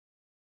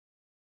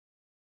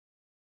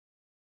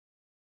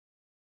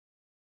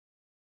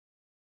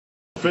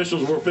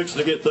Officials, we're fixing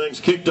to get things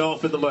kicked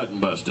off in the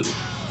Mutton Bustin.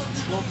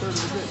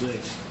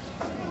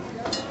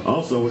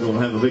 Also, we're going to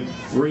have a big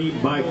free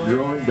bike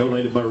drawing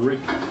donated by Rick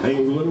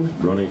England,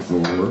 running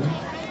for.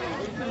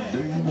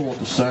 Do you want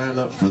to sign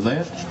up for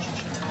that?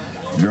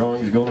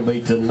 Drawing is going to be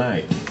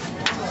tonight.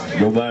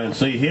 Go by and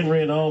see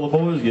Henry and all the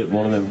boys. Get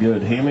one of them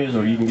good Hemis,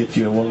 or you can get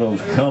you one of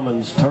those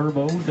Cummins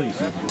Turbo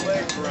Diesel.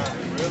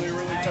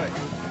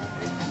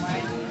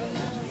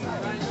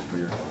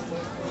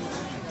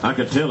 I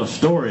could tell a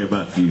story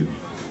about you,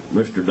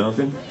 Mr.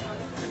 Duncan.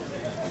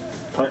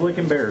 Public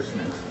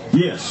embarrassment.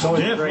 Yes,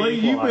 definitely.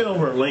 You've been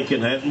over at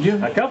Lincoln, haven't you?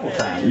 A couple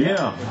times.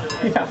 Yeah.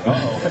 Yeah.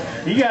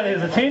 Uh-oh. You got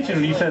his attention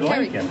when you said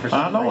Lincoln. For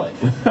some I know it.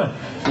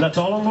 That's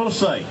all I'm going to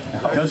say.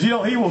 Because, you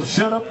know, he will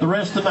shut up the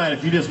rest of the night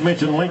if you just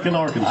mention Lincoln,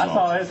 Arkansas. I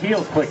saw his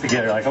heels click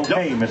together like,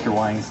 okay, yep. Mr.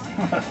 Wayne.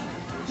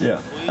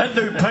 Yeah. That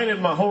dude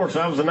painted my horse.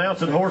 I was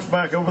announcing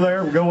horseback over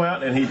there and go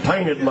out, and he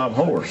painted my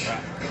horse.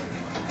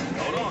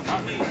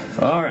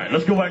 All right,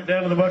 let's go back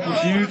down to the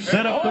bucket chute.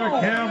 Set up there,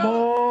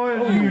 cowboy.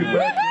 You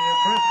back there.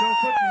 Frisco,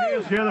 put your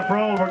hands together for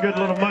all of our good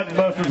little Mutton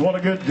Busters. What a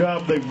good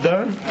job they've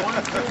done.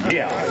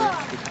 Yeah.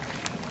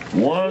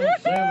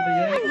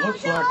 178.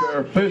 Looks like our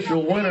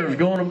official winner is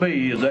going to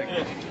be, is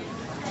that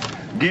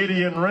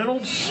Gideon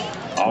Reynolds?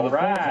 All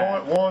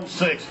right.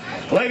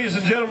 4.16. Ladies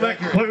and gentlemen, that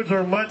concludes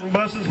our Mutton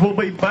Busters. We'll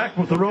be back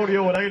with the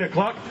rodeo at 8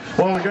 o'clock.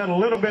 Well, we got a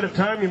little bit of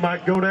time. You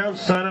might go down,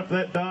 sign up for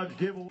that Dodge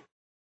giveaway.